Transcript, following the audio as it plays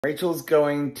Rachel's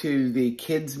going to the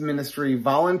kids ministry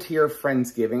volunteer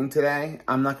Friendsgiving today.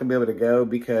 I'm not gonna be able to go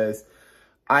because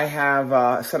I have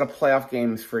a set of playoff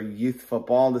games for youth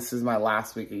football. This is my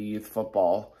last week of youth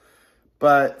football.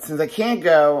 But since I can't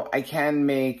go, I can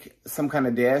make some kind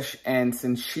of dish. And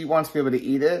since she wants to be able to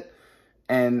eat it,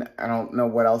 and I don't know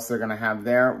what else they're gonna have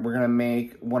there, we're gonna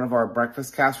make one of our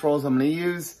breakfast casseroles. I'm gonna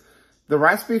use the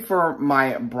recipe for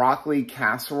my broccoli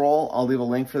casserole. I'll leave a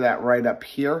link for that right up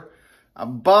here.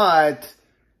 But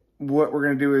what we're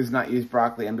going to do is not use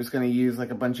broccoli. I'm just going to use like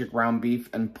a bunch of ground beef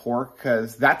and pork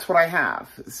because that's what I have.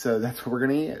 So that's what we're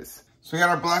going to use. So we got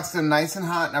our Blackstone nice and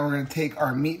hot. Now we're going to take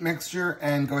our meat mixture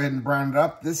and go ahead and brown it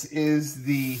up. This is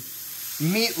the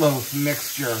meatloaf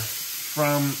mixture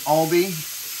from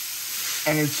Aldi.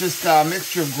 And it's just a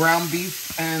mixture of ground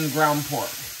beef and ground pork.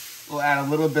 We'll add a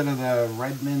little bit of the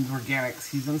Redmond's organic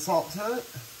seasoned salt to it.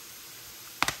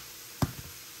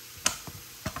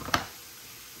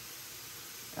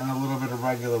 And a little bit of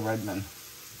regular Redmond.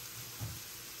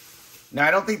 Now,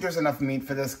 I don't think there's enough meat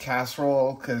for this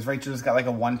casserole because Rachel's got like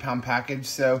a 1 pound package.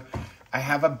 So I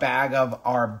have a bag of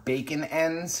our bacon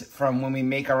ends from when we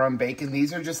make our own bacon.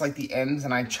 These are just like the ends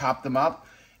and I chop them up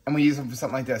and we use them for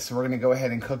something like this. So we're gonna go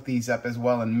ahead and cook these up as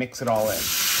well and mix it all in.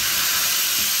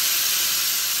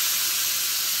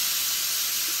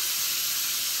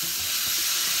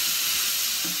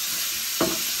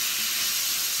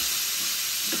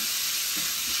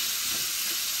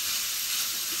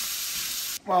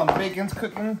 While the bacon's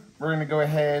cooking, we're gonna go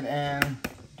ahead and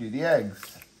do the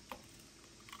eggs.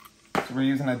 So we're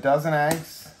using a dozen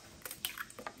eggs.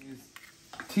 Use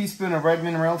a teaspoon of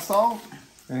Redmond real salt.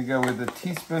 We're gonna go with a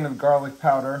teaspoon of garlic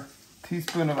powder,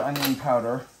 teaspoon of onion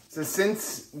powder. So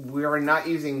since we're not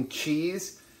using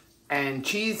cheese, and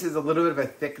cheese is a little bit of a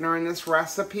thickener in this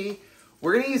recipe,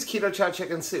 we're gonna use keto chow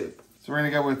chicken soup. So we're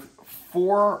gonna go with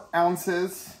 4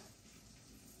 ounces,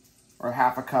 or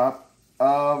half a cup,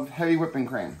 of heavy whipping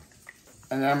cream.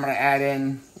 And then I'm gonna add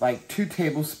in like 2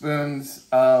 tablespoons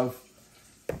of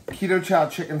keto chow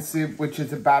chicken soup, which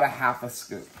is about a half a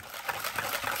scoop.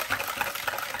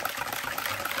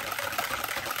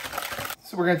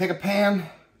 So we're gonna take a pan,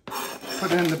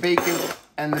 put in the bacon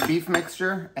and the beef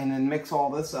mixture, and then mix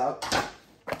all this up.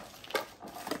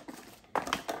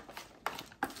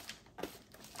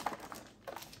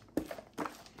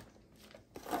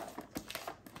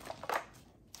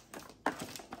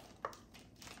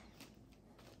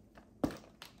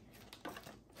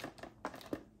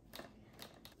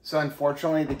 So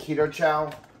unfortunately, the keto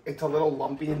chow, it's a little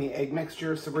lumpy in the egg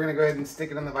mixture. So we're gonna go ahead and stick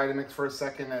it in the Vitamix for a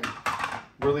second and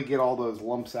really get all those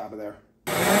lumps out of there.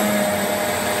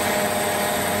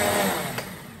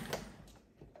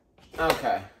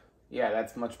 Okay, yeah,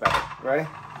 that's much better. Ready?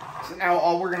 So now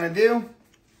all we're gonna do,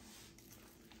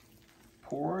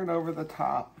 pour it over the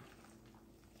top.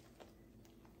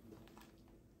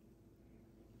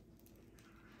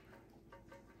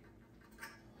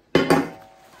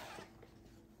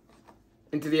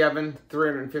 Into the oven,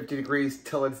 350 degrees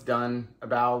till it's done,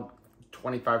 about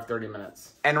 25-30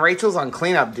 minutes. And Rachel's on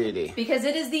cleanup duty. Because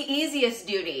it is the easiest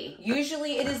duty.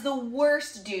 Usually it is the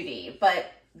worst duty,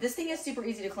 but this thing is super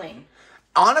easy to clean.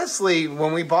 Honestly,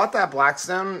 when we bought that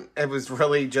Blackstone, it was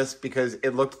really just because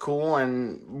it looked cool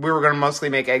and we were gonna mostly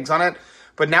make eggs on it.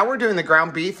 But now we're doing the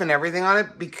ground beef and everything on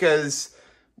it because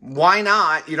why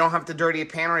not? You don't have to dirty a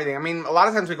pan or anything. I mean, a lot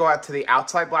of times we go out to the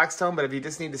outside Blackstone, but if you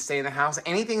just need to stay in the house,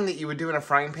 anything that you would do in a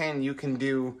frying pan, you can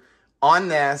do on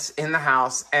this in the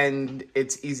house, and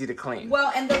it's easy to clean.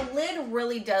 Well, and the lid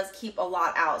really does keep a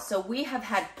lot out. So we have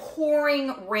had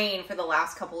pouring rain for the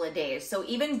last couple of days. So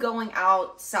even going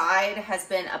outside has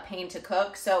been a pain to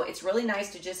cook. So it's really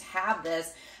nice to just have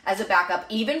this as a backup,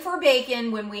 even for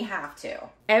bacon when we have to.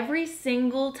 Every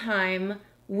single time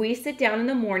we sit down in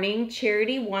the morning,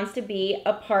 Charity wants to be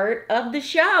a part of the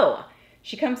show.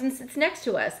 She comes and sits next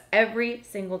to us every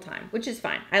single time, which is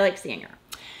fine. I like seeing her.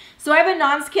 So I have a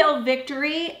non-scale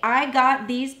victory. I got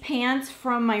these pants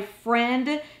from my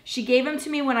friend. She gave them to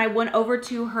me when I went over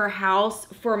to her house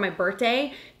for my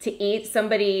birthday to eat.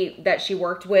 Somebody that she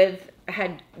worked with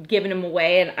had given them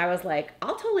away, and I was like,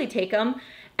 I'll totally take them.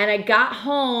 And I got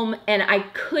home and I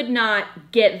could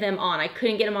not get them on. I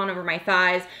couldn't get them on over my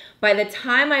thighs. By the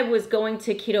time I was going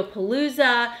to Keto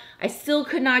Palooza, I still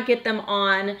could not get them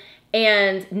on.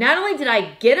 And not only did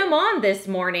I get them on this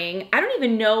morning, I don't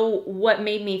even know what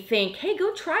made me think, hey,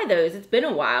 go try those. It's been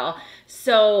a while.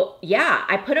 So yeah,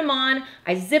 I put them on,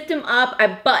 I zipped them up, I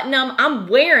buttoned them, I'm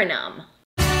wearing them.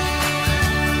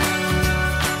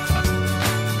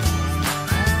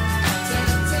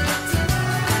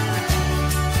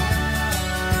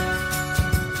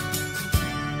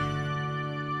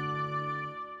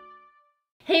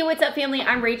 Hey, what's up, family?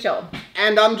 I'm Rachel.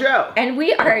 And I'm Joe. And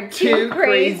we are Two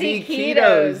Crazy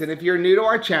Ketos. And if you're new to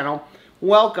our channel,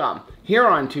 welcome. Here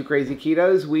on Two Crazy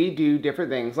Ketos, we do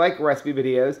different things like recipe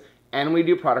videos and we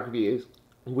do product reviews.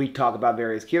 We talk about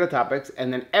various keto topics,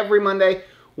 and then every Monday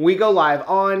we go live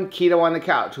on Keto on the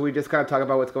Couch. We just kind of talk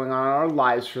about what's going on in our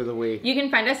lives for the week. You can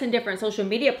find us in different social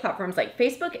media platforms like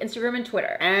Facebook, Instagram, and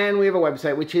Twitter. And we have a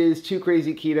website, which is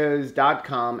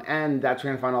twocrazyketos.com, and that's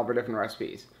where you're going to find all of our different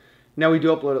recipes. Now, we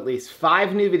do upload at least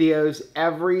 5 new videos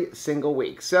every single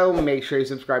week, so make sure you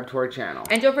subscribe to our channel.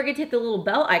 And don't forget to hit the little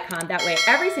bell icon. That way,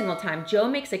 every single time Joe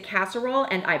makes a casserole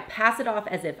and I pass it off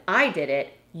as if I did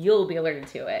it, you'll be alerted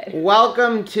to it.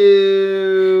 Welcome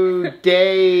to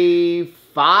day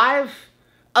 5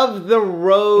 of the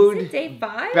road. Is it day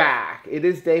 5? Back. It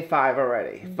is day 5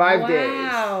 already. 5 days.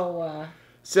 Wow.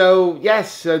 So,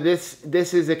 yes, so this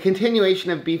is a continuation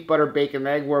of beef, butter, bacon,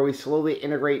 egg, where we slowly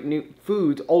integrate new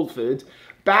foods, old foods,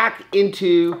 back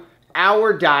into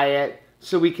our diet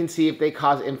so we can see if they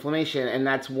cause inflammation. And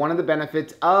that's one of the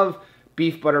benefits of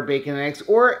beef, butter, bacon, and eggs,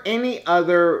 or any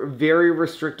other very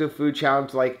restrictive food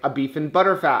challenge like a beef and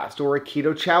butter fast, or a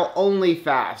keto chow only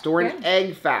fast, or an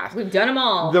egg fast. We've done them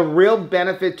all. The real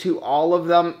benefit to all of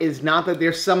them is not that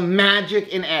there's some magic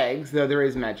in eggs, though there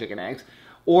is magic in eggs,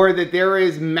 or that there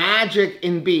is magic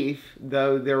in beef,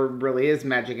 though there really is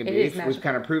magic in beef. We've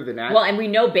kind of proven that. Well, and we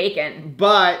know bacon.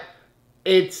 But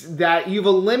it's that you've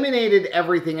eliminated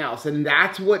everything else, and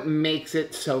that's what makes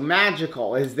it so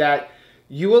magical, is that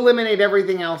you eliminate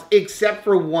everything else except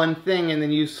for one thing, and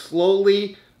then you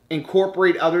slowly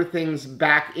incorporate other things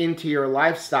back into your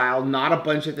lifestyle, not a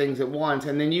bunch of things at once,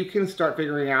 and then you can start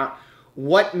figuring out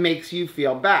what makes you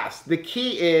feel best. The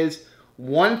key is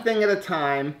one thing at a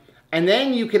time, and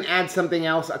then you can add something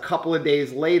else a couple of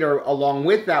days later along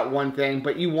with that one thing,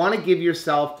 but you want to give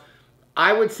yourself,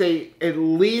 I would say, at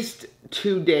least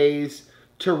 2 days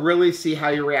to really see how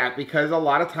you react, because a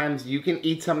lot of times you can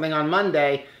eat something on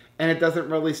Monday and it doesn't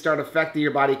really start affecting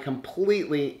your body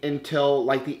completely until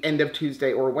like the end of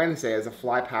Tuesday or Wednesday as a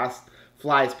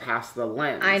flies past the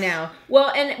lens. I know. Well,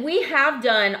 and we have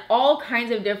done all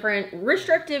kinds of different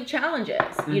restrictive challenges,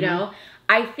 you know.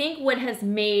 I think what has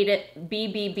made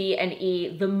BBB and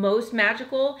E the most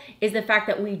magical is the fact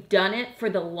that we've done it for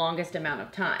the longest amount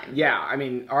of time. Yeah, I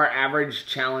mean, our average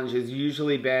challenge has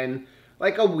usually been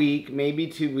like a week, maybe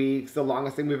 2 weeks. The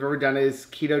longest thing we've ever done is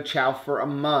keto chow for a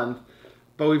month,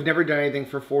 but we've never done anything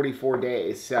for 44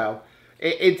 days. So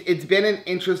it's been an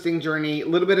interesting journey, a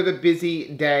little bit of a busy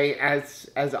day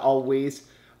as always.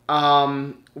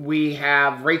 We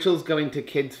have Rachel's going to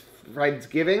kids'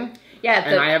 Friendsgiving. Yeah,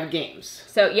 and I have games.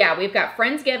 So yeah, we've got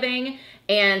Friendsgiving,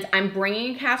 and I'm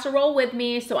bringing a casserole with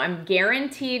me, so I'm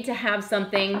guaranteed to have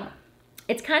something.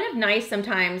 It's kind of nice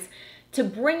sometimes to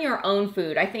bring your own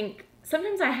food. I think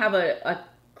sometimes I have a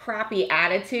crappy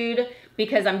attitude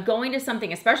because I'm going to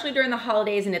something, especially during the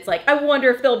holidays, and it's like, I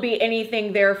wonder if there'll be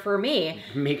anything there for me.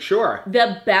 Make sure.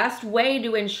 The best way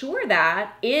to ensure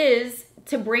that is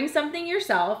to bring something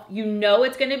yourself. You know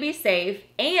it's going to be safe,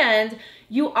 and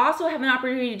you also have an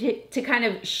opportunity to kind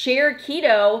of share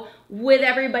keto with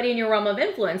everybody in your realm of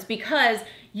influence, because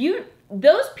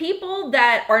those people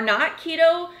that are not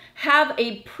keto have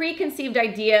a preconceived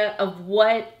idea of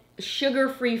what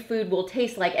sugar-free food will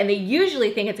taste like, and they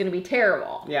usually think it's going to be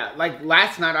terrible. Yeah, like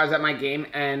last night I was at my game,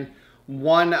 and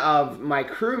one of my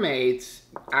crewmates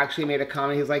actually made a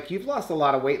comment. He's like, "You've lost a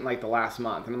lot of weight in like the last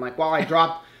month." And I'm like, "Well, I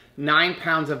dropped 9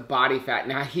 pounds of body fat."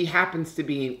 Now, he happens to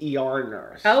be an ER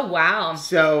nurse. Oh, wow.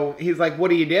 So he's like, "What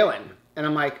are you doing?" And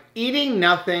I'm like, "Eating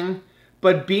nothing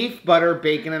but beef, butter,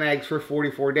 bacon, and eggs for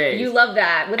 44 days. You love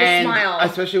that, with a smile.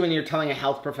 Especially when you're telling a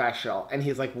health professional. And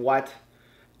he's like, "What?"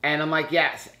 And I'm like,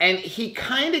 "Yes." And he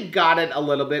kind of got it a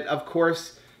little bit. Of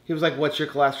course, he was like, "What's your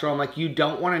cholesterol?" I'm like, "You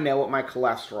don't want to know what my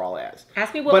cholesterol is."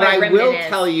 Ask me what my remnant is. But I will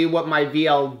tell you what my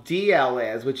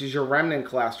VLDL is, which is your remnant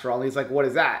cholesterol. And he's like, "What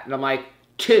is that?" And I'm like,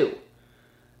 2.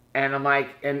 And I'm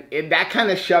like, that kind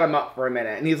of shut him up for a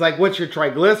minute. And he's like, "What's your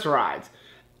triglycerides?"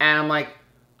 And I'm like,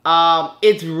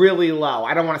 it's really low.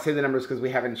 I don't want to say the numbers because we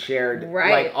haven't shared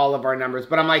like all of our numbers.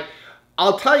 But I'm like,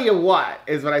 I'll tell you what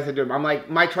is what I said to him. I'm like,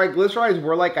 my triglycerides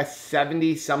were like a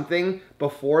 70-something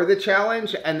before the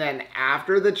challenge. And then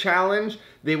after the challenge,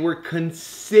 they were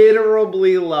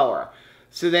considerably lower.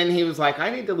 So then he was like, "I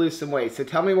need to lose some weight. So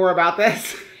tell me more about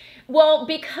this." Well,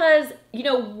 because you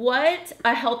know, what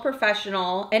a health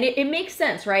professional, and it makes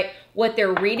sense, right? What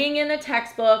they're reading in a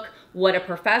textbook, what a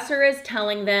professor is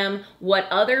telling them, what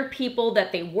other people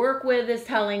that they work with is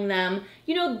telling them,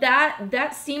 you know,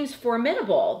 that seems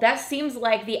formidable. That seems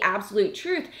like the absolute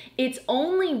truth. It's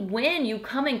only when you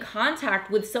come in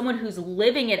contact with someone who's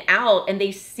living it out and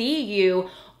they see you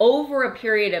over a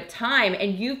period of time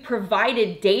and you've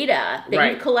provided data that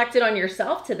you've collected on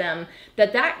yourself to them,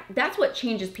 that's what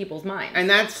changes people's minds. And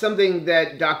that's something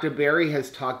that Dr. Berry has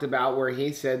talked about, where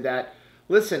he said that,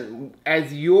 listen,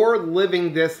 as you're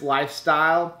living this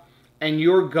lifestyle and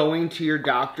you're going to your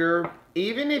doctor,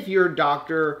 even if your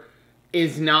doctor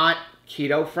is not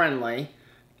keto friendly,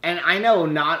 and I know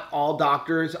not all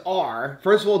doctors are.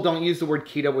 First of all, don't use the word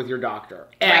keto with your doctor.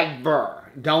 Ever.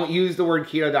 Don't use the word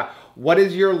keto. What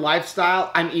is your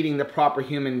lifestyle? I'm eating the proper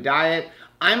human diet.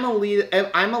 I'm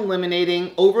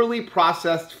eliminating overly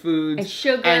processed foods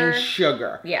and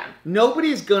sugar. Yeah.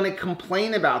 Nobody's going to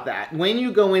complain about that. When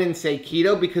you go in and say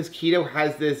keto, because keto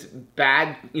has this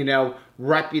bad, you know,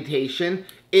 reputation,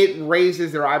 it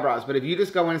raises their eyebrows. But if you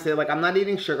just go in and say, like, I'm not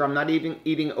eating sugar, I'm not even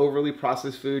eating overly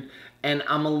processed food, and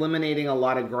I'm eliminating a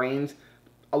lot of grains,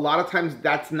 a lot of times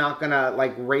that's not going to,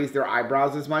 like, raise their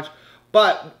eyebrows as much.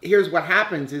 But here's what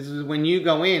happens is when you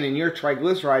go in and your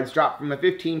triglycerides drop from a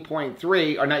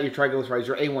 15.3, or not your triglycerides,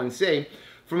 your A1C,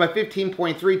 from a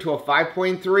 15.3 to a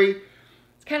 5.3.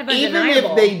 It's kind of undeniable. Even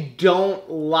if they don't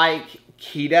like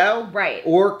keto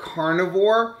or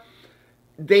carnivore,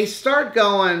 they start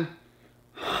going,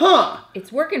 huh.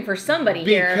 It's working for somebody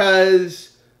here.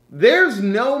 Because there's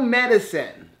no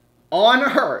medicine on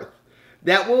earth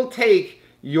that will take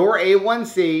your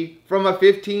A1C from a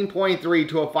 15.3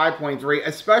 to a 5.3,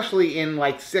 especially in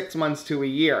like 6 months to a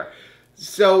year.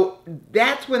 So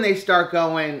that's when they start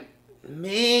going,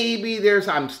 maybe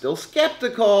I'm still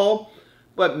skeptical,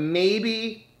 but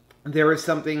maybe there is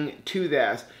something to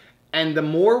this. And the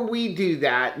more we do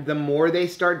that, the more they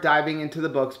start diving into the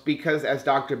books, because as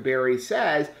Dr. Berry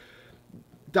says,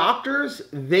 doctors,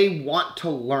 they want to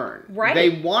learn. Right.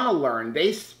 They want to learn.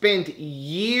 They spent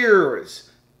years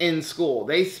in school.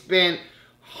 They spent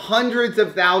hundreds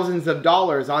of thousands of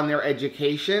dollars on their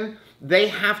education. They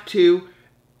have to,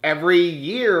 every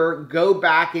year, go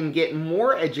back and get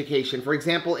more education. For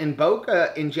example, in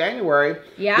Boca in January,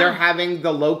 they're having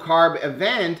the low-carb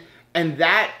event, and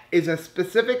that is a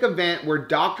specific event where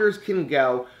doctors can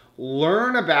go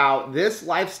learn about this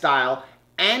lifestyle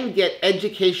and get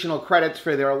educational credits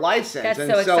for their license. That's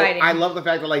so exciting. I love the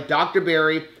fact that, like, Dr.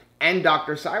 Berry and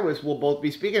Dr. Cyrus will both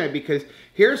be speaking it, because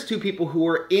here's two people who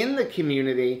are in the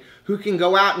community who can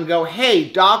go out and go, hey,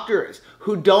 doctors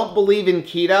who don't believe in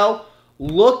keto,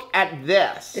 look at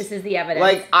this. This is the evidence.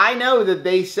 Like, I know that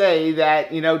they say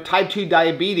that, you know, type 2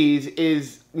 diabetes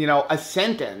is, you know, a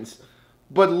sentence,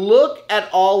 but look at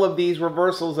all of these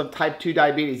reversals of type 2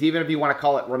 diabetes, even if you want to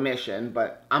call it remission,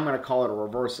 but I'm going to call it a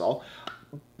reversal.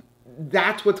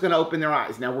 That's what's going to open their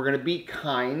eyes. Now, we're going to be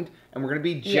kind, and we're going to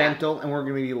be gentle, and we're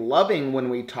going to be loving when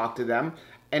we talk to them.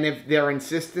 And if they're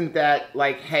insistent that,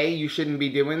 like, hey, you shouldn't be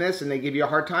doing this, and they give you a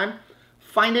hard time,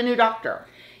 find a new doctor.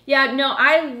 Yeah, no,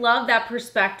 I love that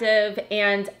perspective,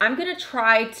 and I'm going to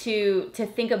try to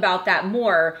think about that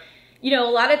more. You know,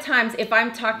 a lot of times if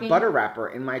I'm talking... Butter wrapper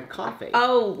in my coffee.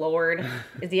 Oh, Lord.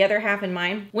 Is the other half in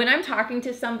mine? When I'm talking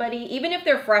to somebody, even if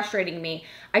they're frustrating me,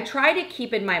 I try to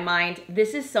keep in my mind,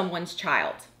 this is someone's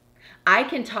child. I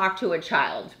can talk to a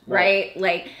child, right?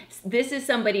 Like, this is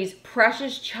somebody's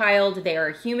precious child. They are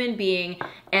a human being,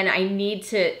 and I need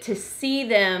to see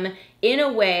them in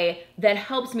a way that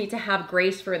helps me to have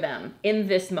grace for them in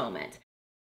this moment.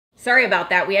 Sorry about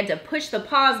that. We had to push the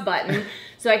pause button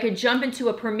so I could jump into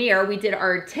a premiere. We did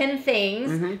our 10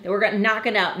 things that we're not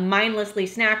going to mindlessly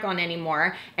snack on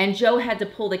anymore. And Joe had to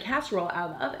pull the casserole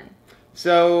out of the oven.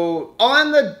 So,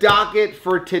 on the docket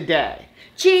for today.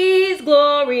 Cheese,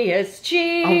 glorious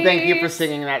cheese. Oh, thank you for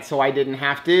singing that so I didn't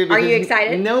have to. Are you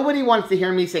excited? Nobody wants to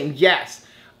hear me sing. Yes,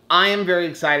 I am very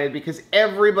excited because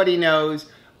everybody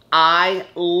knows I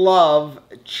love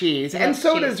cheese. And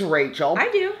so does Rachel. I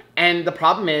do. And the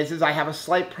problem is I have a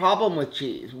slight problem with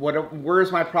cheese.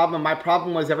 Where's my problem? My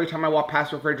problem was every time I walked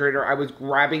past the refrigerator, I was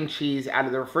grabbing cheese out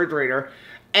of the refrigerator,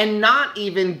 and not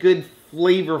even good,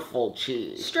 flavorful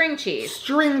cheese. String cheese.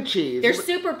 String cheese. They're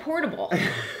super portable.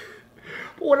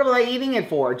 What am I eating it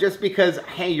for? Just because,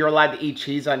 hey, you're allowed to eat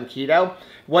cheese on keto?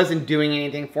 Wasn't doing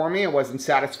anything for me. It wasn't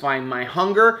satisfying my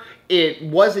hunger. It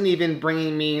wasn't even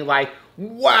bringing me like,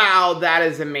 wow, that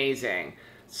is amazing.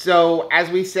 So, as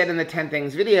we said in the 10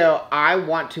 things video, I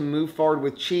want to move forward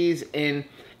with cheese in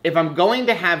if I'm going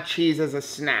to have cheese as a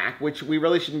snack, which we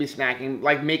really shouldn't be snacking,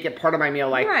 like make it part of my meal,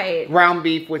 like ground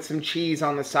beef with some cheese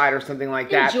on the side or something like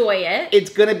that. Enjoy it.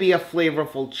 It's going to be a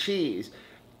flavorful cheese.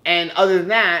 And other than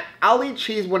that, I'll eat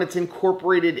cheese when it's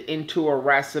incorporated into a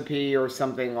recipe or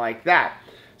something like that.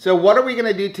 So what are we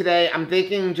going to do today? I'm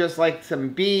thinking just like some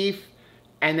beef,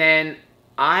 and then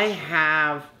I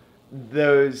have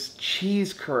those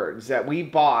cheese curds that we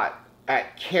bought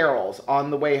at Carol's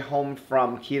on the way home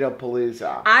from Keto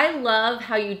Palooza. I love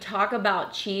how you talk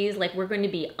about cheese like we're going to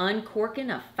be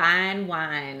uncorking a fine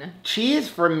wine. Cheese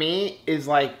for me is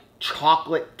like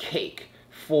chocolate cake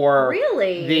for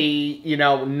the, you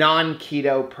know,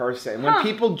 non-keto person. When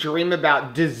people dream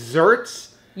about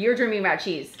desserts, you're dreaming about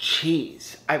cheese.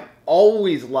 Cheese. I've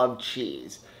always loved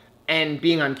cheese. And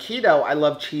being on keto, I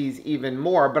love cheese even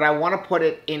more, but I want to put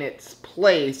it in its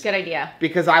place. Good idea.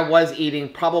 Because I was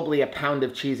eating probably a pound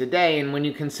of cheese a day, and when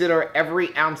you consider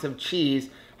every ounce of cheese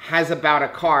has about a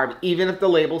carb, even if the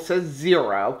label says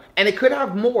 0, and it could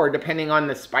have more depending on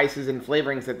the spices and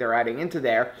flavorings that they're adding into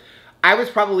there, I was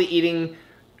probably eating,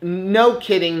 no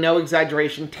kidding, no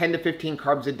exaggeration, 10 to 15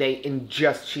 carbs a day in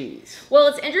just cheese. Well,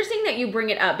 it's interesting that you bring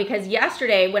it up because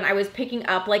yesterday when I was picking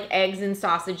up like eggs and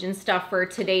sausage and stuff for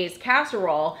today's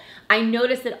casserole, I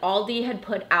noticed that Aldi had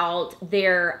put out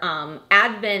their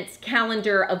Advent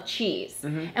calendar of cheese.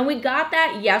 And we got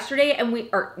that yesterday, and we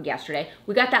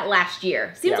got that last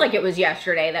year. Seems like it was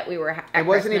yesterday that we were at It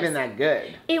wasn't even that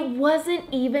good. It wasn't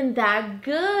even that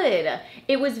good.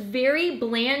 It was very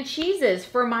bland cheeses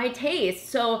for my taste.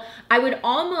 So I would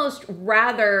almost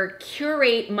rather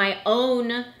curate my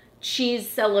own cheese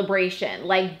celebration.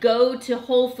 Like go to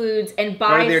Whole Foods and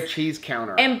buy go to their cheese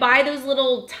counter and buy those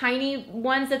little tiny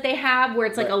ones that they have where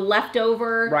it's like a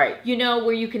leftover, you know,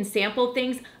 where you can sample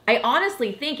things. I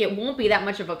honestly think it won't be that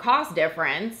much of a cost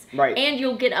difference. And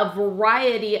you'll get a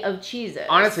variety of cheeses.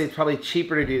 Honestly, it's probably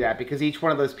cheaper to do that because each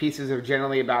one of those pieces are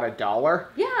generally about $1.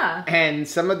 Yeah. And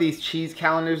some of these cheese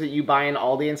calendars that you buy in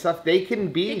Aldi and stuff, they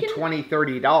can be $20,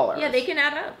 $30. Yeah, they can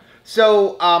add up.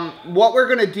 So what we're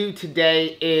going to do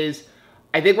today is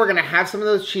I think we're going to have some of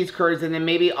those cheese curds and then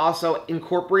maybe also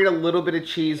incorporate a little bit of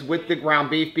cheese with the ground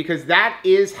beef because that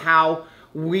is how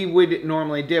we would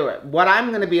normally do it. What I'm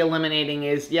going to be eliminating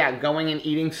is, going and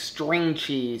eating string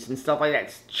cheese and stuff like that.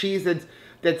 It's cheese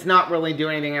that's not really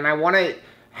doing anything. And I want to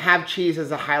have cheese as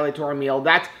a highlight to our meal.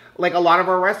 That's like a lot of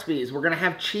our recipes. We're going to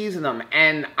have cheese in them.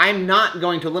 And I'm not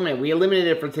going to eliminate it. We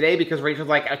eliminated it for today because Rachel's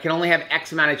like, I can only have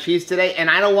X amount of cheese today. And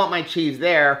I don't want my cheese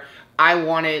there. I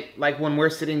want it like when we're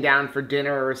sitting down for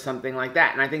dinner or something like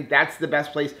that. And I think that's the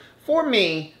best place for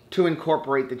me to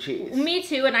incorporate the cheese. Me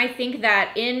too, and I think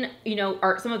that in, you know,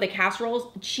 some of the casseroles,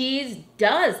 cheese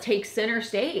does take center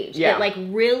stage. It like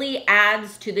really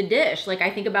adds to the dish. Like I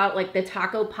think about like the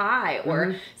taco pie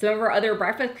or some of our other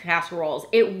breakfast casseroles.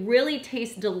 It really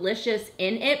tastes delicious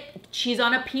in it. Cheese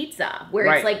on a pizza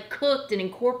where it's like cooked and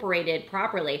incorporated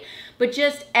properly. But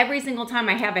just every single time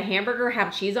I have a hamburger,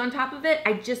 have cheese on top of it,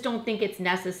 I just don't think it's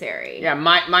necessary. Yeah,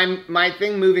 my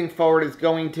thing moving forward is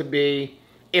going to be,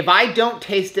 if I don't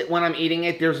taste it when I'm eating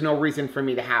it, there's no reason for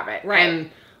me to have it. And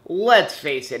let's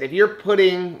face it, if you're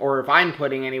putting, or if I'm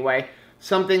putting anyway,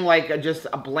 something like just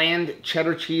a bland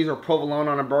cheddar cheese or provolone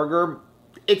on a burger,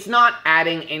 it's not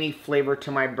adding any flavor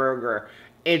to my burger.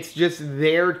 It's just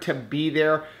there to be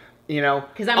there, you know,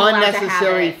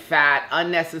 unnecessary fat,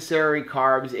 unnecessary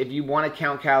carbs. If you want to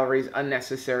count calories,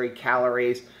 unnecessary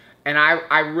calories. And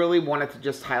I really wanted to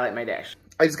just highlight my dish.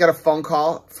 I just got a phone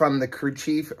call from the crew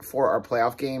chief for our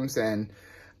playoff games, and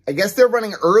I guess they're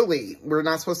running early. We're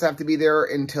not supposed to have to be there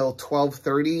until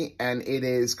 12:30, and it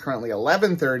is currently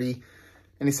 11:30,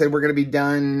 and he said we're going to be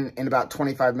done in about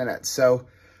 25 minutes. So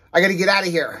I got to get out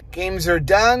of here. Games are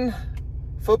done.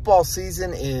 Football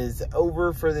season is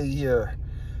over for the year.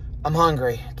 I'm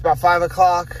hungry. It's about 5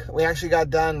 o'clock. We actually got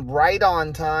done right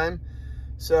on time.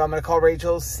 So I'm going to call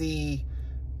Rachel, see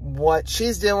what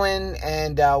she's doing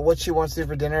and what she wants to do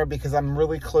for dinner because I'm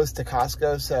really close to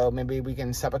Costco, so maybe we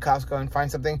can stop at Costco and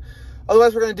find something.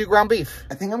 Otherwise, we're going to do ground beef.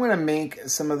 I think I'm going to make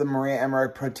some of the Maria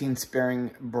Emerald protein-sparing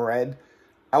bread.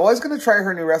 I was going to try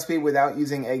her new recipe without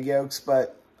using egg yolks,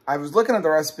 but I was looking at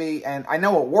the recipe, and I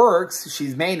know it works.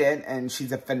 She's made it, and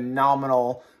she's a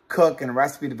phenomenal cook and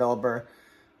recipe developer.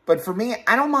 But for me,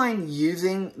 I don't mind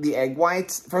using the egg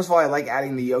whites. First of all, I like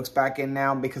adding the yolks back in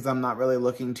now because I'm not really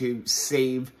looking to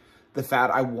save the fat.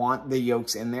 I want the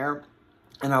yolks in there.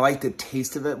 And I like the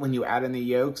taste of it when you add in the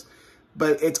yolks.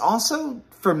 But it's also,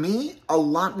 for me, a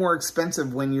lot more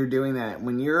expensive when you're doing that.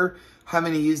 When you're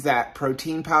having to use that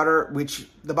protein powder, which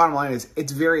the bottom line is,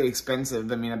 it's very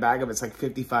expensive. I mean, a bag of it's like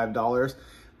 $55.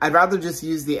 I'd rather just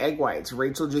use the egg whites.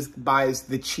 Rachel just buys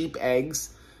the cheap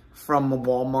eggs from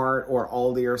Walmart or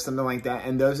Aldi or something like that.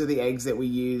 And those are the eggs that we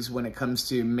use when it comes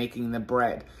to making the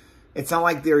bread. It's not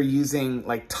like they're using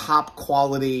like top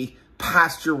quality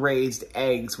pasture raised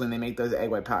eggs when they make those egg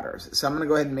white powders. So I'm gonna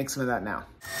go ahead and mix some of that now.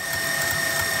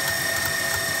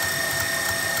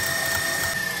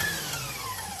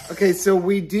 Okay, so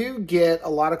we do get a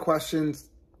lot of questions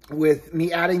with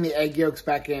me adding the egg yolks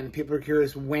back in. People are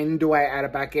curious, when do I add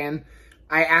it back in?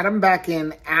 I add them back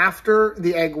in after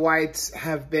the egg whites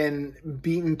have been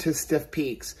beaten to stiff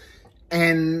peaks.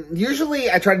 And usually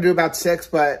I try to do about 6,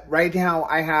 but right now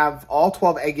I have all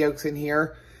 12 egg yolks in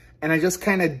here. And I just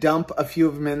kind of dump a few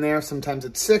of them in there. Sometimes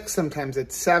it's 6, sometimes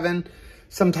it's 7,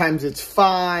 sometimes it's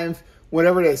 5.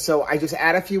 Whatever it is. So I just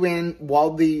add a few in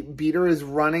while the beater is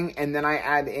running, and then I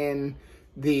add in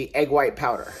the egg white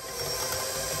powder.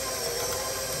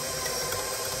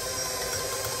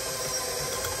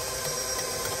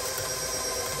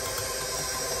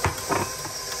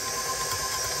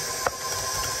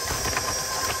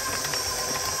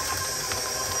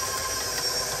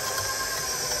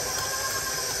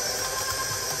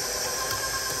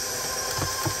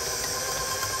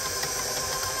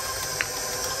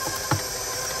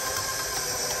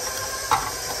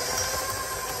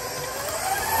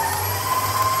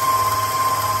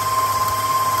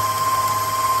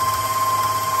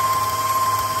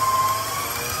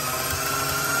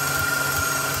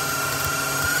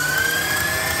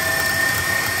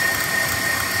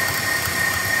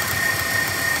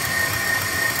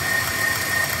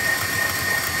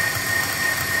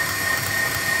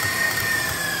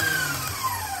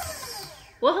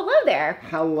 Well, hello there.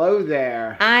 Hello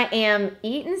there. I am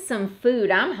eating some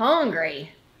food. I'm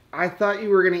hungry. I thought you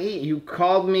were going to eat. You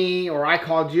called me, or I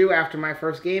called you after my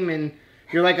first game, and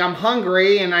you're like, I'm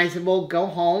hungry. And I said, well, go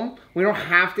home. We don't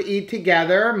have to eat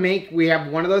together. We have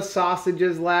one of those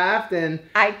sausages left, and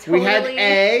we had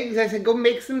eggs. I said, go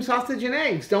make some sausage and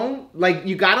eggs. Don't,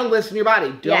 you got to listen to your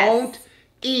body. Don't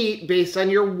eat based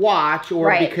on your watch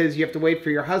or because you have to wait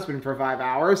for your husband for 5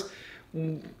 hours.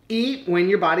 Eat when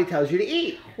your body tells you to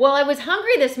eat. Well, I was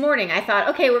hungry this morning. I thought,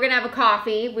 okay, we're going to have a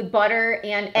coffee with butter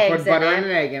and eggs put butter and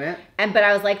an egg in it. But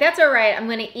I was like, that's all right. I'm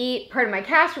going to eat part of my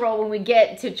casserole when we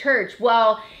get to church.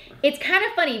 Well, it's kind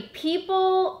of funny.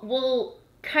 People will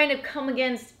kind of come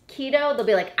against keto. They'll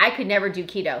be like, I could never do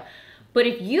keto. But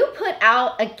if you put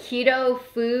out a keto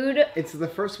food, it's the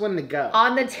first one to go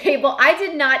on the table. I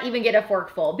did not even get a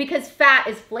forkful because fat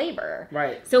is flavor,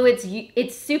 right? So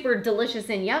it's super delicious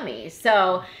and yummy.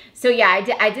 So yeah,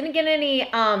 I didn't get any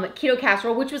keto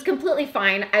casserole, which was completely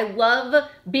fine. I love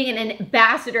being an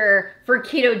ambassador for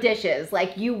keto dishes.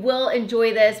 Like, you will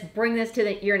enjoy this. Bring this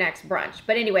to your next brunch.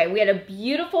 But anyway, we had a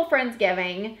beautiful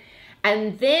Friendsgiving,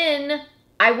 and then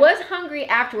I was hungry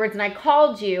afterwards, and I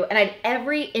called you, and I had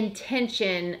every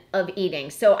intention of eating.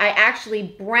 So I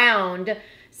actually browned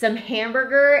some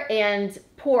hamburger and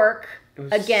pork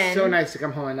again. So nice to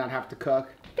come home and not have to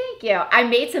cook. Thank you. I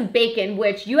made some bacon,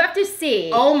 which you have to see.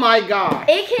 Oh my gosh.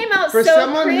 It came out so pretty. For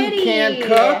someone who can't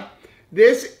cook,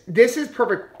 this is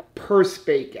perfect purse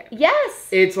bacon. Yes.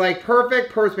 It's like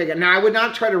perfect purse bacon. Now, I would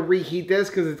not try to reheat this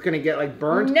because it's going to get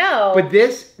burnt. No. But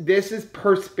this is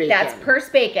purse bacon. That's purse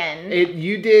bacon.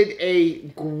 You did a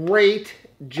great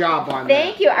job on that.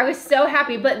 Thank you. I was so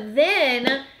happy. But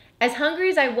then, as hungry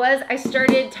as I was, I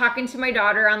started talking to my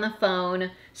daughter on the phone,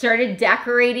 started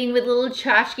decorating with little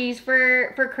tchotchkes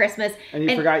for Christmas. And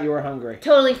you forgot you were hungry.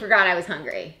 Totally forgot I was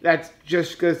hungry. That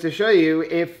just goes to show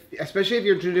you, especially if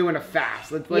you're doing a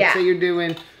fast. Let's say you're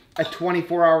doing a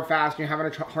 24-hour fast and you're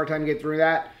having a hard time getting through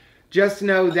that, just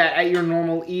know that at your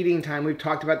normal eating time, we've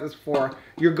talked about this before,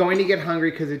 you're going to get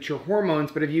hungry because it's your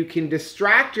hormones, but if you can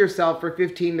distract yourself for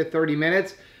 15 to 30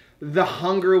 minutes, the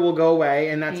hunger will go away,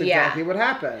 and that's exactly what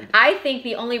happened. I think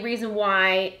the only reason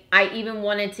why I even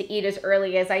wanted to eat as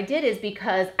early as I did is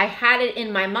because I had it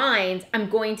in my mind, I'm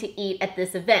going to eat at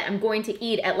this event. I'm going to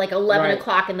eat at 11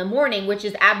 o'clock in the morning, which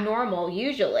is abnormal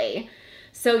usually.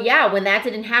 So yeah, when that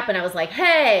didn't happen, I was like,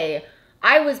 hey,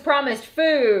 I was promised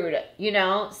food,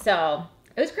 so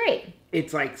it was great.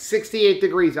 It's 68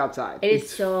 degrees outside. It's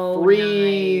so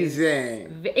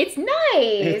freezing. Nice. It's nice.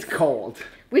 It's cold.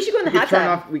 We should go in the hot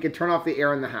tub. We could turn off the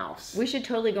air in the house. We should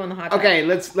totally go in the hot tub. Okay,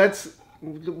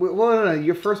 no,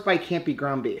 your first bite can't be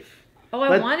ground beef. Oh,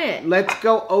 I want it. Let's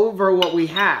go over what we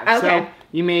have. Okay. So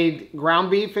you made ground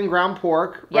beef and ground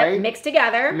pork, right? Yep, mixed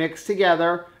together. Mixed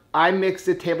together. I mixed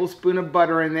a tablespoon of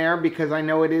butter in there because I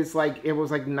know it was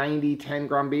 90-10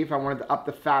 ground beef. I wanted to up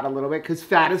the fat a little bit because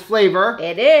fat is flavor.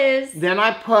 It is. Then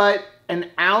I put an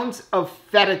ounce of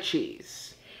feta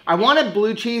cheese. I wanted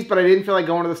blue cheese, but I didn't feel like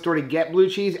going to the store to get blue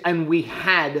cheese, and we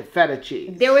had feta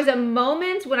cheese. There was a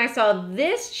moment when I saw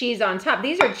this cheese on top.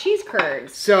 These are cheese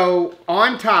curds. So,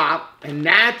 on top, and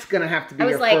that's going to have to be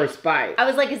your first bite. I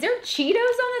was like, is there Cheetos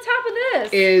on the top of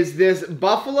this? Is this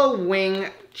buffalo wing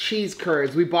cheese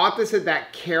curds. We bought this at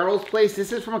that Carol's place.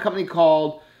 This is from a company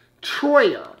called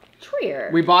Troyer.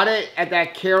 We bought it at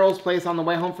that Carol's place on the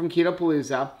way home from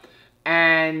Keto-Palooza.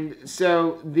 And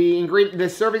so the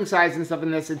serving size and stuff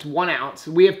in this, it's 1 ounce.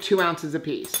 We have 2 ounces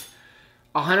apiece.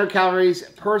 100 calories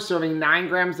per serving, 9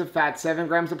 grams of fat, 7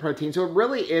 grams of protein. So it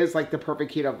really is like the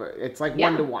perfect keto food. It's like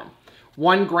 1 to 1.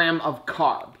 1 gram of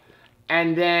carb.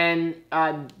 And then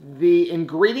the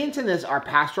ingredients in this are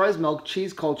pasteurized milk,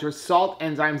 cheese culture, salt,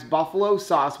 enzymes, buffalo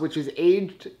sauce, which is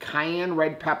aged cayenne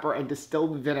red pepper and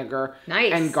distilled vinegar,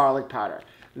 and garlic powder.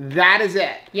 That is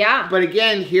it. Yeah. But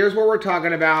again, here's what we're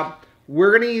talking about.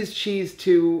 We're going to use cheese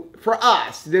for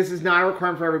us, this is not a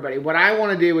requirement for everybody. What I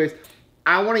want to do is,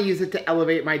 I want to use it to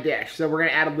elevate my dish. So we're going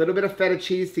to add a little bit of feta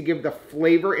cheese to give the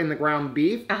flavor in the ground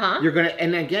beef. You're going to,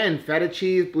 and again, feta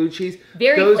cheese, blue cheese.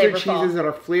 Those are cheeses that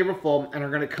are flavorful and are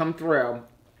going to come through.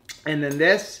 And then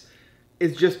this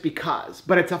is just because.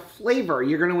 But it's a flavor.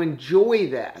 You're going to enjoy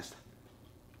this.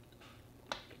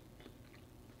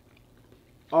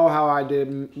 Oh, how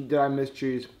did I miss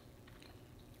cheese.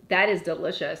 That is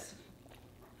delicious.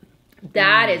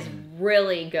 That is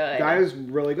really good. That is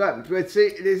really good.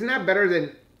 Isn't that better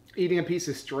than eating a piece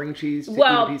of string cheese eat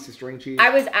a piece of string cheese? I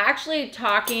was actually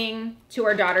talking to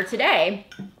our daughter today,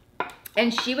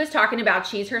 and she was talking about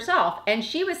cheese herself. And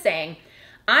she was saying,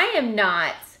 I am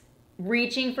not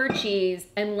reaching for cheese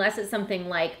unless it's something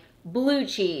like blue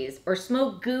cheese or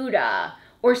smoked Gouda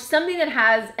or something that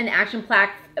has an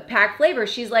action-packed flavor.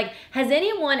 She's like, has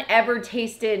anyone ever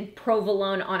tasted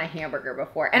provolone on a hamburger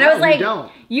before? And I was like,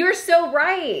 you're so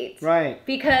right. Right.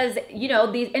 Because, you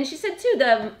know, and she said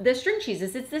too, the string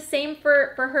cheeses, it's the same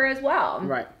for her as well.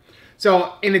 Right.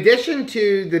 So in addition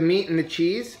to the meat and the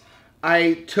cheese,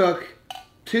 I took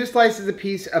 2 slices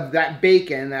apiece of that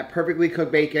bacon, that perfectly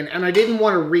cooked bacon, and I didn't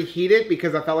want to reheat it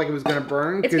because I felt like it was going to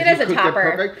burn. It's good as a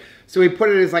topper. So we put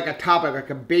it as like a topper, like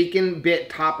a bacon bit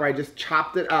topper. I just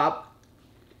chopped it up.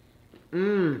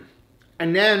 And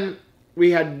then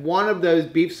we had one of those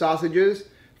beef sausages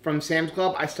from Sam's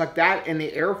Club. I stuck that in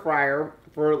the air fryer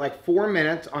for like 4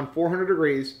 minutes on 400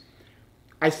 degrees.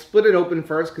 I split it open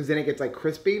first because then it gets like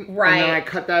crispy. Right. And then I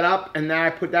cut that up and then I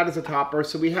put that as a topper.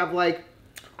 So we have like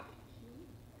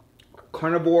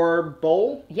carnivore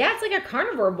bowl. Yeah, it's like a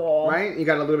carnivore bowl. Right? You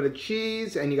got a little bit of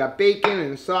cheese and you got bacon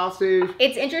and sausage.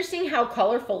 It's interesting how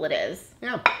colorful it is.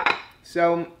 Yeah.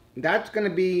 So that's going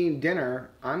to be dinner.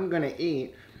 I'm going to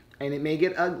eat and it may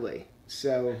get ugly.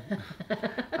 So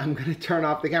I'm going to turn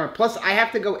off the camera. Plus, I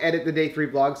have to go edit the day 3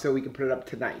 vlog so we can put it up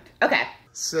tonight. Okay.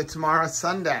 So tomorrow's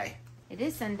Sunday. It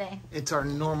is Sunday. It's our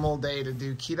normal day to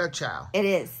do keto chow. It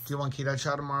is. Do you want keto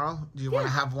chow tomorrow? Do you want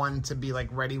to have one to be like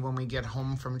ready when we get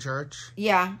home from church?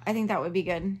 Yeah, I think that would be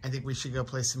good. I think we should go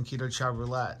play some keto chow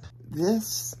roulette.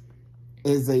 This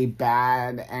is a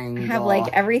bad angle. I have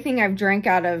like everything I've drank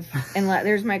out of, and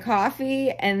there's my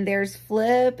coffee, and there's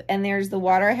Flip, and there's the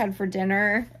water I had for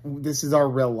dinner. This is our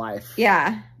real life.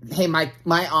 Yeah. Hey, my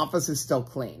office is still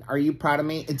clean. Are you proud of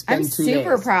me? It's been 2 days. I'm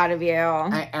super proud of you.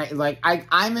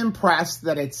 I'm impressed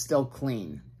that it's still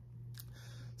clean.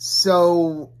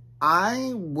 So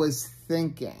I was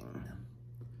thinking,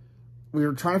 we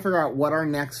were trying to figure out what our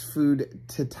next food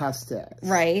to test is.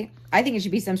 Right. I think it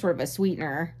should be some sort of a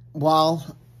sweetener.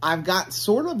 Well, I've got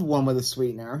sort of one with a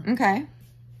sweetener. Okay.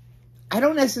 I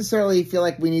don't necessarily feel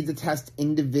like we need to test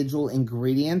individual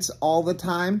ingredients all the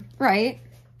time. Right.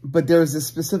 But there's a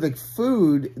specific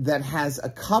food that has a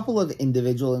couple of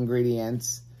individual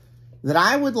ingredients that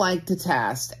I would like to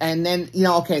test. And then, you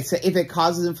know, okay, so if it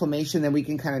causes inflammation, then we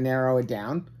can kind of narrow it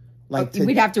down. Like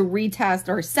we'd have to retest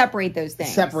or separate those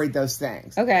things. Separate those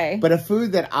things. Okay. But a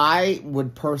food that I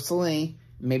would personally,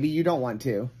 maybe you don't want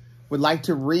to, would like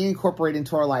to reincorporate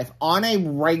into our life on a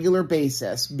regular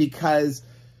basis because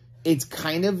it's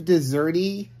kind of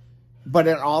desserty, but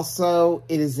it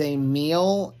is a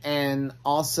meal, and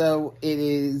also it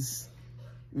is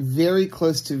very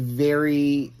close to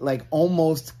very, like,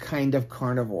 almost kind of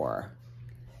carnivore.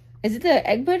 Is it the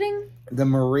egg pudding? The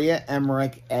Maria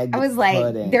Emmerich egg pudding. I was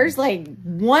like, there's like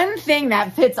one thing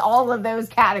that fits all of those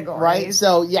categories. Right?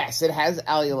 So, yes, it has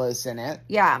allulose in it.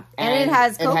 Yeah, and it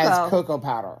has cocoa. It has cocoa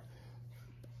powder.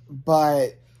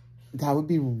 But that would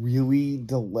be really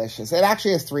delicious. It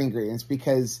actually has 3 ingredients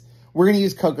because we're going to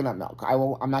use coconut milk.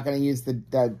 I'm not going to use the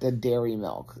dairy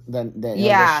milk. The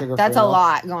that's a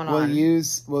lot going on.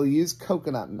 We'll use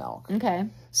coconut milk. Okay.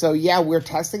 So yeah, we're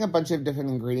testing a bunch of different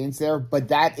ingredients there, but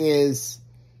that is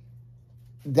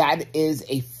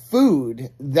a food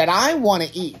that I want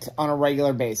to eat on a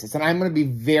regular basis. And I'm going to be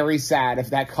very sad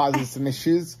if that causes some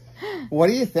issues. What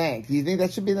do you think? Do you think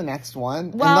that should be the next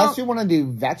one? Well, unless you want to do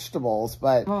vegetables,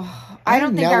 but I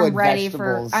don't think I'm ready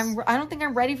for. I don't think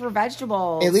I'm ready for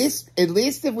vegetables. At least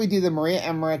if we do the Maria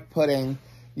Emmerich pudding,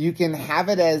 you can have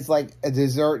it as like a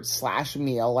dessert /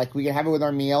 meal. Like we can have it with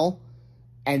our meal,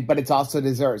 but it's also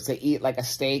dessert. So eat like a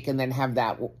steak and then have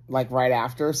that like right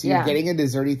after. So you're getting a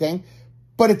desserty thing,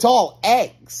 but it's all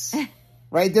eggs.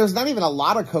 Right? There's not even a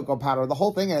lot of cocoa powder. The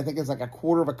whole thing, I think, is like a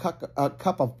quarter of a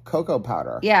cup of cocoa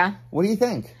powder. Yeah. What do you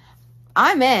think?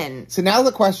 I'm in. So now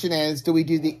the question is, do we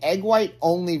do the egg white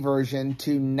only version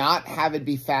to not have it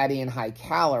be fatty and high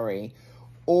calorie?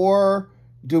 Or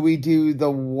do we do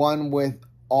the one with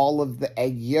all of the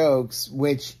egg yolks,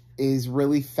 which is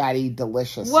really fatty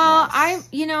deliciousness? Well, I'm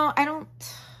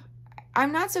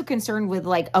not so concerned with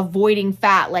like avoiding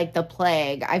fat like the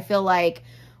plague. I feel like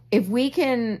if we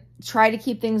can try to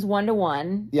keep things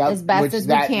 1-to-1 as best as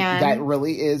we can. That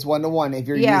really is 1-to-1 if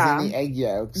you're using the egg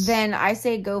yolks. Then I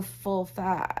say go full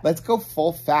fat. Let's go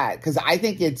full fat because I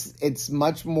think it's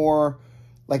much more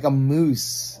like a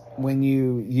mousse when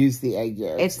you use the egg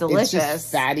yolks. It's delicious. It's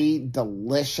just fatty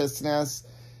deliciousness.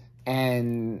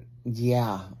 And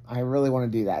yeah, I really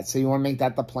want to do that. So you want to make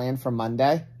that the plan for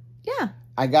Monday? Yeah.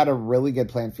 I got a really good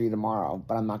plan for you tomorrow,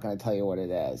 but I'm not going to tell you what it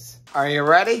is. Are you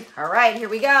ready? All right, here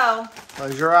we go.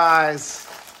 Close your eyes.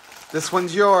 This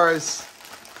one's yours.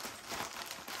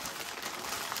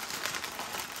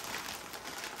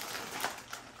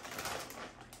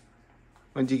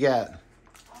 What'd you get?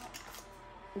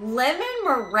 Lemon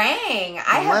meringue.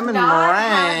 I have not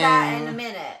had that in a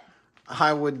minute.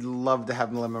 I would love to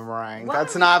have lemon meringue.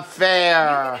 That's not fair. You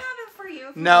can have it for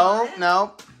you.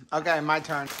 No. Okay, my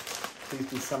turn. Please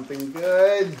be something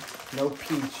good. No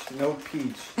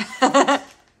peach.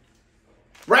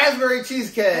 Raspberry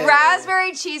cheesecake.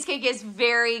 Raspberry cheesecake is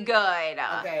very good.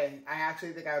 Okay, I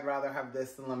actually think I would rather have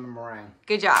this than lemon meringue.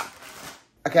 Good job.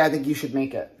 Okay, I think you should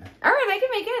make it. All right, I can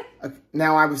make it. Okay,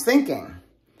 now, I was thinking,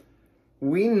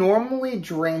 we normally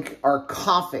drink our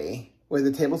coffee with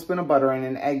a tablespoon of butter and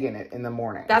an egg in it in the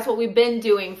morning. That's what we've been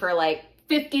doing for like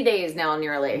 50 days now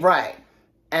nearly. Right.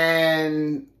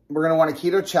 And we're going to want a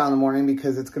keto chow in the morning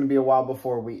because it's going to be a while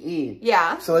before we eat.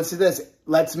 Yeah. So let's do this.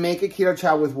 Let's make a keto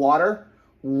chow with water,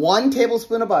 1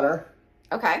 tablespoon of butter.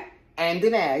 Okay. And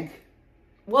an egg.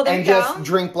 Well, there you go. And just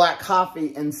drink black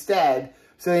coffee instead.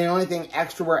 So the only thing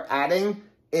extra we're adding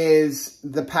is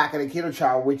the packet of keto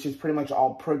chow, which is pretty much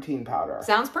all protein powder.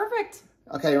 Sounds perfect.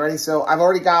 Okay, ready? So I've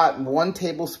already got 1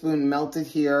 tablespoon melted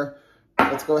here.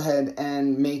 Let's go ahead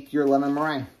and make your lemon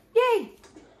meringue. Yay.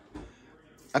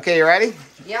 Okay, you ready?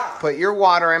 Yeah. Put your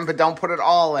water in, but don't put it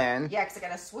all in. Yeah, because I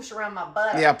got to swoosh around my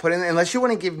butter. Yeah, put in, unless you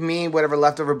want to give me whatever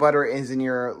leftover butter is in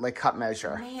your like cup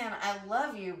measure. Man, I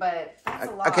love you, but that's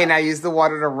a lot. Okay, now use the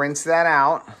water to rinse that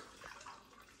out.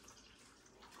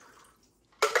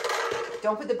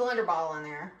 Don't put the blender bottle in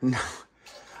there. No,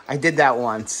 I did that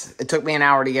once. It took me an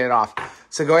hour to get it off.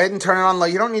 So go ahead and turn it on low.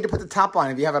 You don't need to put the top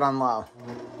on if you have it on low.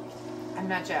 I'm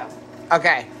not Joe.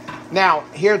 Okay. Now,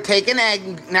 here, take an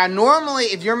egg. Now, normally,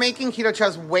 if you're making keto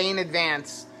chows way in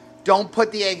advance, don't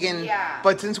put the egg in. Yeah.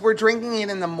 But since we're drinking it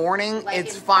in the morning, like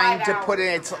it's fine to put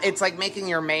it. It's like making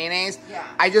your mayonnaise. Yeah.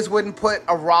 I just wouldn't put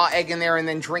a raw egg in there and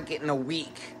then drink it in a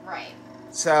week. Right.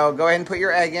 So go ahead and put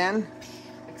your egg in.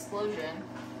 Explosion.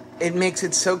 It makes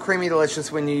it so creamy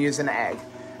delicious when you use an egg.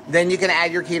 Then you can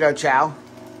add your keto chow.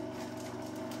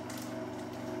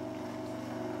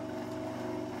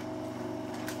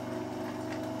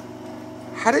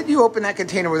 How did you open that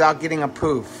container without getting a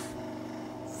poof?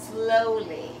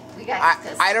 Slowly. We got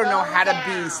I don't know how to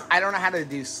be. I don't know how to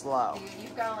do slow. Dude,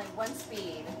 you've got only 1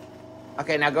 speed.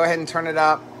 Okay, now go ahead and turn it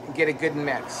up. Get it good and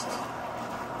mixed.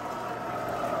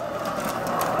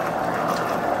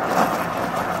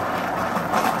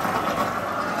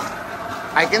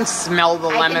 I can smell the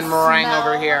lemon meringue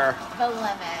over here. The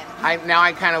lemon. Now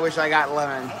I kind of wish I got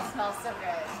lemon. It smells so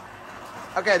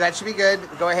good. Okay, that should be good.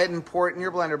 Go ahead and pour it in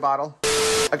your blender bottle.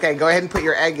 Okay, go ahead and put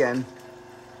your egg in.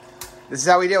 This is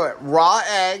how we do it. Raw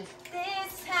egg.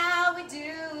 This is how we do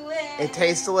it. It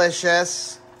tastes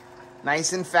delicious.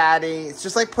 Nice and fatty. It's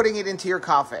just like putting it into your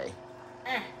coffee.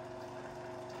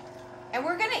 And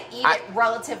we're going to eat it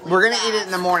relatively We're going to eat it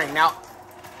in the morning. Now,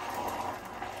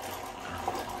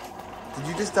 did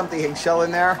you just dump the eggshell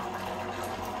in there?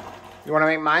 You want to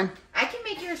make mine? I can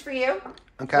make yours for you.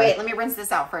 Okay. Wait, let me rinse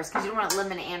this out first because you don't want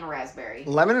lemon and raspberry.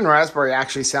 Lemon and raspberry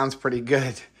actually sounds pretty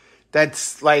good.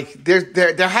 That's like,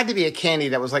 there had to be a candy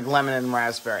that was like lemon and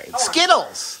raspberry. Oh,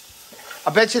 Skittles!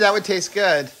 I bet you that would taste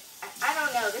good. I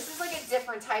don't know. This is like a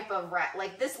different type of,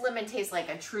 like this lemon tastes like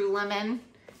a true lemon.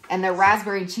 And the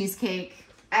raspberry cheesecake,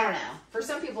 I don't know. For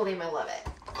some people, they might love it.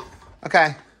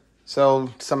 Okay. So,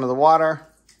 some of the water.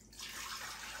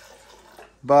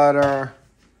 Butter.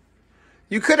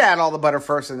 You could add all the butter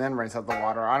first and then rinse out the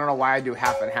water. I don't know why I do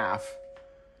half and half.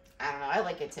 I don't know. I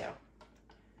like it too.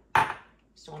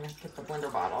 Just want to get the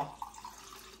blender bottle.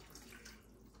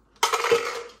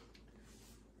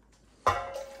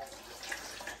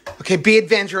 Okay, be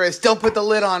adventurous. Don't put the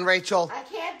lid on, Rachel. I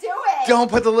can't do it. Don't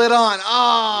put the lid on.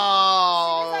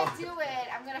 Oh. As soon as I do it,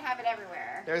 I'm going to have it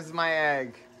everywhere. There's my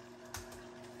egg.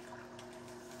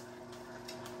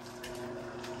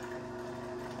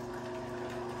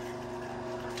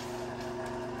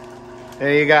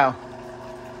 There you go.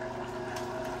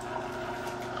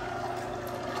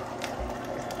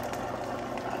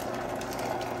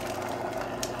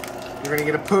 You're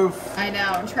gonna get a poof. I know.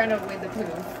 I'm trying to avoid the poof.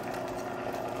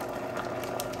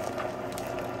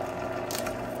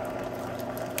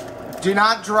 Do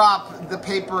not drop the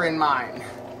paper in mine.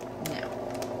 No.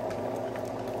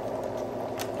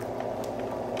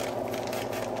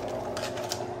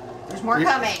 There's more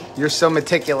coming. You're so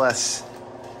meticulous.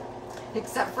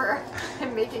 Except for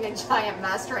I'm making a giant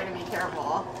mess trying to be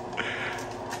careful.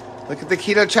 Look at the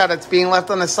keto chow that's being left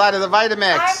on the side of the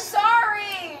Vitamix. I'm sorry.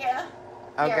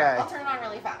 Okay. Here, I'll turn it on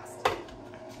really fast.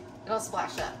 It'll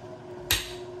splash up.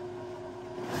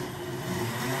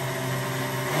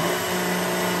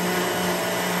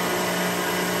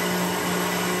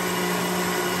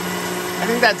 I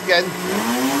think that's good.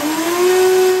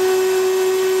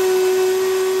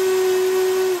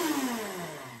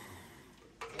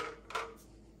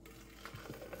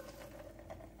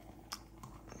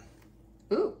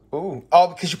 Ooh. Ooh. Oh,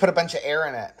 because you put a bunch of air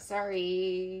in it.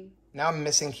 Sorry. Now I'm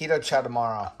missing keto chow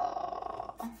tomorrow.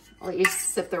 Oh. I'll let you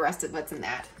sip the rest of what's in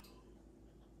that.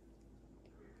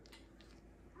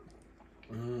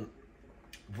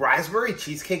 Raspberry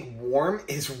cheesecake warm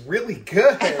is really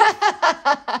good.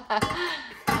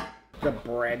 The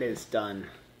bread is done.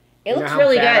 It looks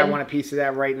really good. I want a piece of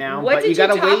that right now. What but did you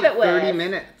gotta you top wait it with? 30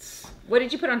 minutes. What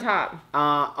did you put on top?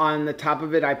 On the top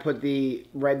of it, I put the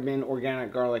red mint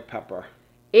organic garlic pepper.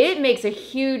 It makes a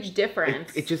huge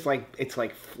difference. It's just like, it's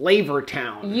like Flavor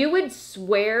Town. You would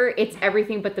swear it's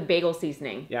everything but the bagel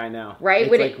seasoning. Yeah, I know. Right?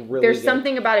 It's like really there's good.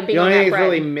 something about it being The on only that thing bread. that's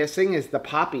really missing is the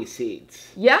poppy seeds.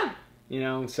 Yeah. You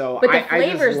know, so But the I just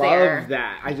flavor's love there.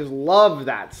 that. I just love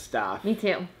that stuff. Me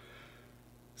too.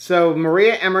 So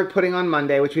Maria Emmerich pudding on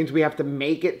Monday, which means we have to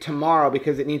make it tomorrow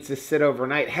because it needs to sit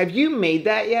overnight. Have you made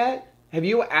that yet? Have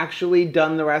you actually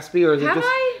done the recipe, or is it just?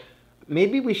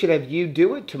 Maybe we should have you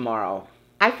do it tomorrow.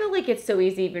 I feel like it's so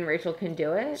easy, even Rachel can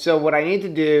do it. So what I need to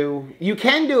do, you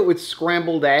can do it with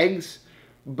scrambled eggs,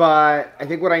 but I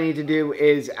think what I need to do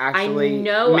is actually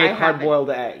make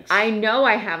hard-boiled eggs. I know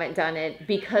I haven't done it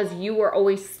because you were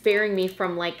always sparing me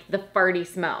from like the farty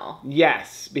smell.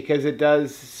 Yes, because it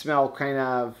does smell kind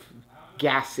of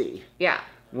gassy. Yeah.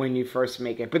 When you first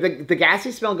make it. But the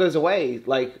gassy smell goes away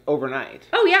like overnight.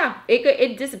 Oh yeah,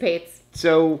 it dissipates.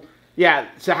 So yeah,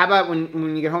 so how about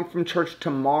when you get home from church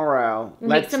tomorrow,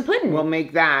 make some pudding. We'll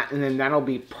make that, and then that'll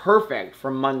be perfect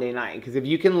for Monday night. Because if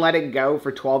you can let it go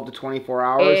for 12 to 24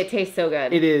 hours. It tastes so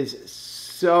good. It is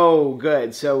so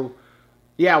good. So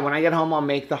yeah, when I get home, I'll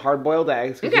make the hard-boiled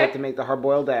eggs. Because you have to make the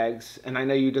hard-boiled eggs. And I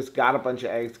know you just got a bunch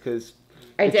of eggs because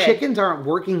the chickens aren't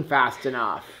working fast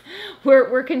enough.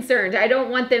 We're concerned. I don't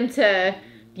want them to,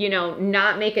 you know,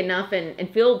 not make enough and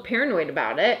feel paranoid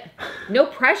about it. No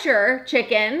pressure,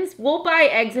 chickens. We'll buy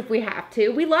eggs if we have to.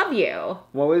 We love you.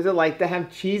 What was it like to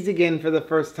have cheese again for the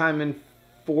first time in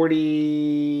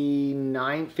 50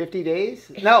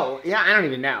 days? No, yeah, I don't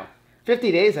even know.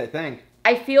 50 days, I think.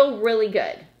 I feel really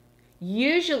good.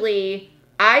 Usually,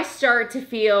 I start to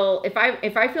feel, if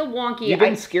I feel wonky. You've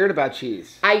been scared about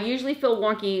cheese. I usually feel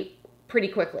wonky pretty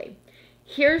quickly.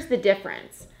 Here's the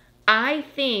difference. I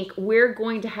think we're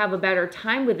going to have a better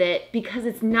time with it because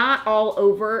it's not all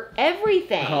over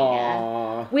everything.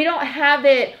 Aww. We don't have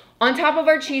it on top of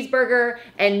our cheeseburger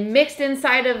and mixed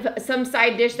inside of some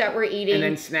side dish that we're eating. And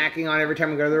then snacking on every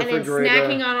time we go to the refrigerator. And then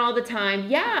snacking on all the time.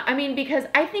 Yeah, I mean, because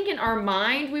I think in our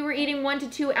mind we were eating 1 to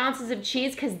 2 ounces of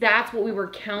cheese because that's what we were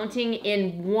counting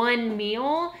in one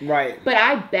meal. Right. But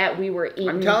I bet we were eating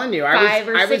I'm telling you, 5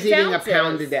 or 6 I was eating ounces. a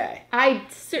pound a day. I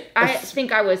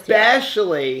think I was too.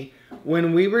 Especially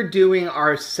when we were doing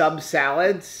our sub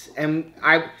salads, and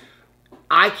I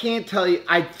can't tell you,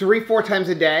 3-4 times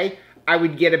a day, I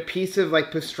would get a piece of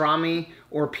like pastrami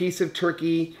or a piece of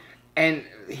turkey And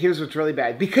here's what's really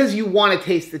bad. Because you want to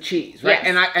taste the cheese, right?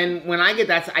 Yes. And when I get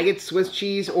that, I get Swiss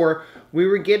cheese, or we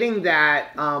were getting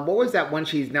that, what was that one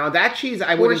cheese? Now that cheese,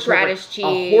 I would horseradish cheese.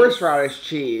 A horseradish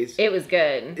cheese. It was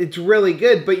good. It's really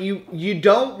good, but you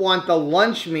don't want the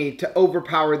lunch meat to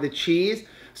overpower the cheese.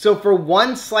 So for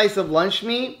one slice of lunch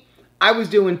meat, I was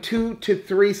doing 2 to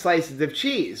 3 slices of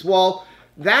cheese. Well,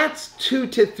 that's 2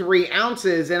 to 3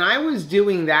 ounces, and I was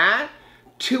doing that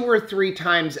 2 or 3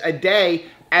 times a day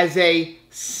as a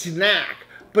snack.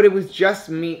 But it was just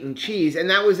meat and cheese, and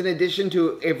that was in addition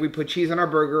to if we put cheese on our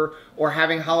burger, or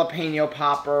having jalapeno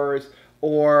poppers,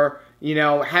 or, you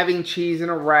know, having cheese in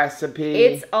a recipe.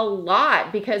 It's a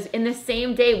lot, because in the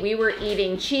same day we were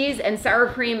eating cheese and sour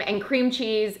cream and cream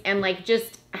cheese, and like,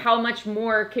 just how much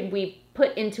more could we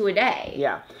put into a day?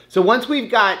 Yeah. So once we've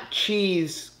got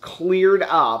cheese cleared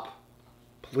up,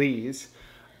 please,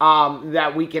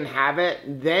 that we can have it,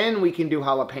 then we can do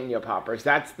jalapeno poppers.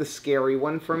 That's the scary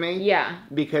one for me. Yeah.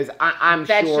 Because I'm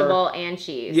vegetable and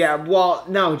cheese. Yeah, well,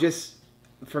 no, just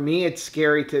for me, it's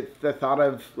scary to the thought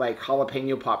of like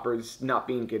jalapeno poppers not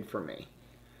being good for me.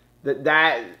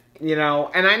 That you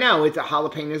know, and I know it's a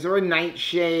jalapenos are a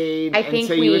nightshade, and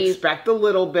so you expect a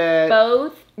little bit.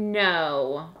 Both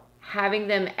know having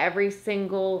them every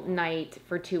single night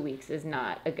for 2 weeks is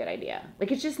not a good idea.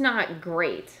 Like, it's just not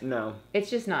great. No. It's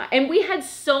just not. And we had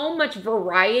so much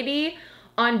variety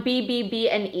on B, B, B,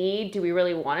 and E. Do we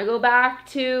really want to go back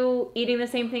to eating the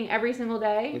same thing every single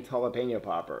day? It's jalapeno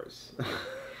poppers.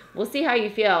 We'll see how you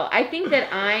feel. I think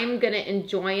that I'm going to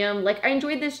enjoy them. Like, I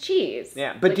enjoyed this cheese.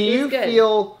 Yeah, but like, do you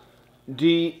feel...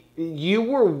 You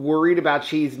were worried about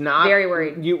cheese, not... Very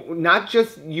worried.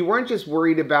 You weren't just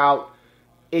worried about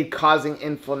it causing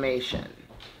inflammation,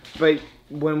 but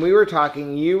when we were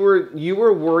talking, you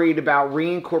were worried about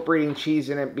reincorporating cheese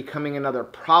and it becoming another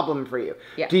problem for you.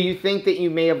 Yeah. Do you think that you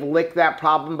may have licked that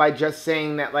problem by just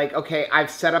saying that, like, okay,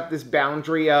 I've set up this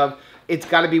boundary of it's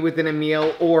got to be within a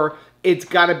meal, or it's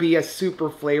got to be a super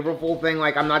flavorful thing,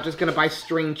 like I'm not just going to buy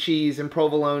string cheese and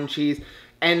provolone cheese.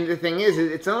 And the thing is,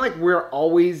 it's not like we're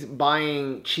always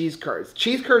buying cheese curds.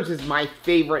 Cheese curds is my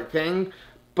favorite thing,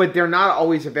 but they're not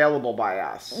always available by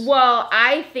us. Well,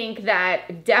 I think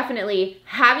that definitely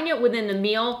having it within the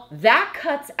meal, that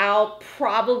cuts out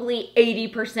probably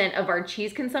 80% of our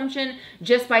cheese consumption,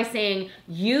 just by saying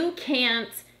you can't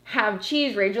have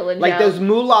cheese, Rachel and like Joe. Those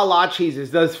moolah la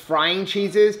cheeses, those frying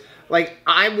cheeses. Like,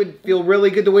 I would feel really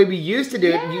good the way we used to do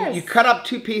it. Yes. You cut up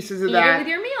 2 pieces of that. Eat it with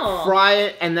your meal. Fry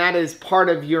it, and that is part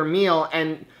of your meal.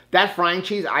 And that frying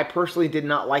cheese, I personally did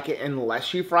not like it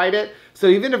unless you fried it. So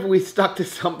even if we stuck to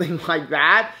something like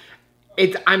that,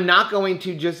 I'm not going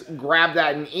to just grab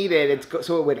that and eat it.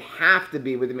 So it would have to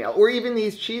be with the meal. Or even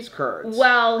these cheese curds.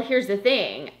 Well, here's the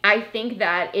thing. I think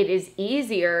that it is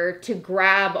easier to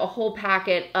grab a whole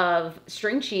packet of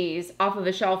string cheese off of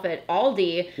a shelf at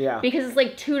Aldi. Yeah. Because it's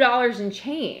like $2 and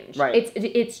change. Right.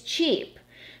 It's cheap.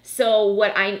 So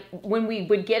when we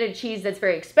would get a cheese that's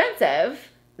very expensive,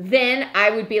 then I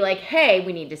would be like, hey,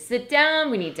 we need to sit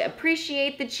down. We need to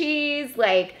appreciate the cheese.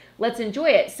 Like, let's enjoy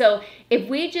it. So if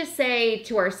we just say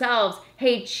to ourselves,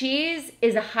 hey, cheese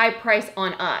is a high price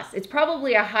on us. It's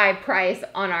probably a high price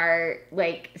on our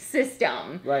like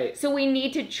system. Right. So we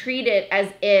need to treat it as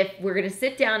if we're going to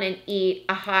sit down and eat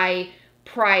a high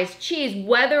priced cheese,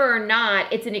 whether or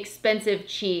not it's an expensive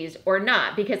cheese or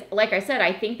not. Because like I said,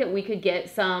 I think that we could get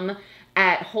some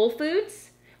at Whole Foods,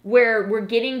 where we're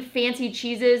getting fancy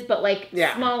cheeses, but like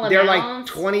small amounts. They're like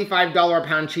 $25 a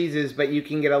pound cheeses, but you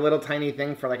can get a little tiny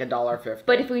thing for like $1.50.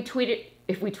 But if we treat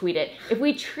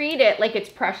it like it's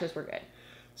precious, we're good.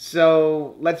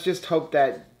 So let's just hope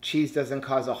that cheese doesn't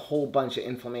cause a whole bunch of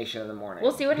inflammation in the morning.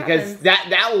 We'll see what happens. Because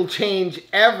that will change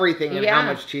everything in how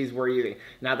much cheese we're eating.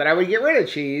 Not that I would get rid of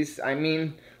cheese. I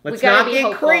mean, let's not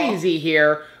get crazy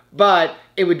here, but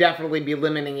it would definitely be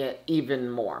limiting it even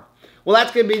more. Well,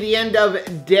 that's going to be the end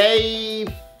of day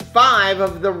 5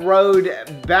 of the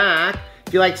road back.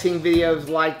 If you like seeing videos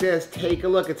like this, take a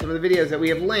look at some of the videos that we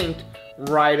have linked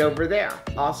right over there.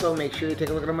 Also, make sure you take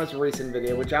a look at our most recent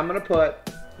video, which I'm going to put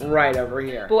right over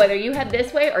here. But whether you head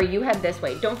this way or you head this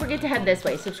way, don't forget to head this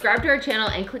way. Subscribe to our channel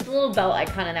and click the little bell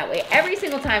icon, and that way every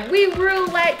single time we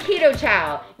roulette keto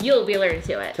chow, you'll be alerted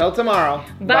to it. Till tomorrow.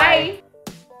 Bye.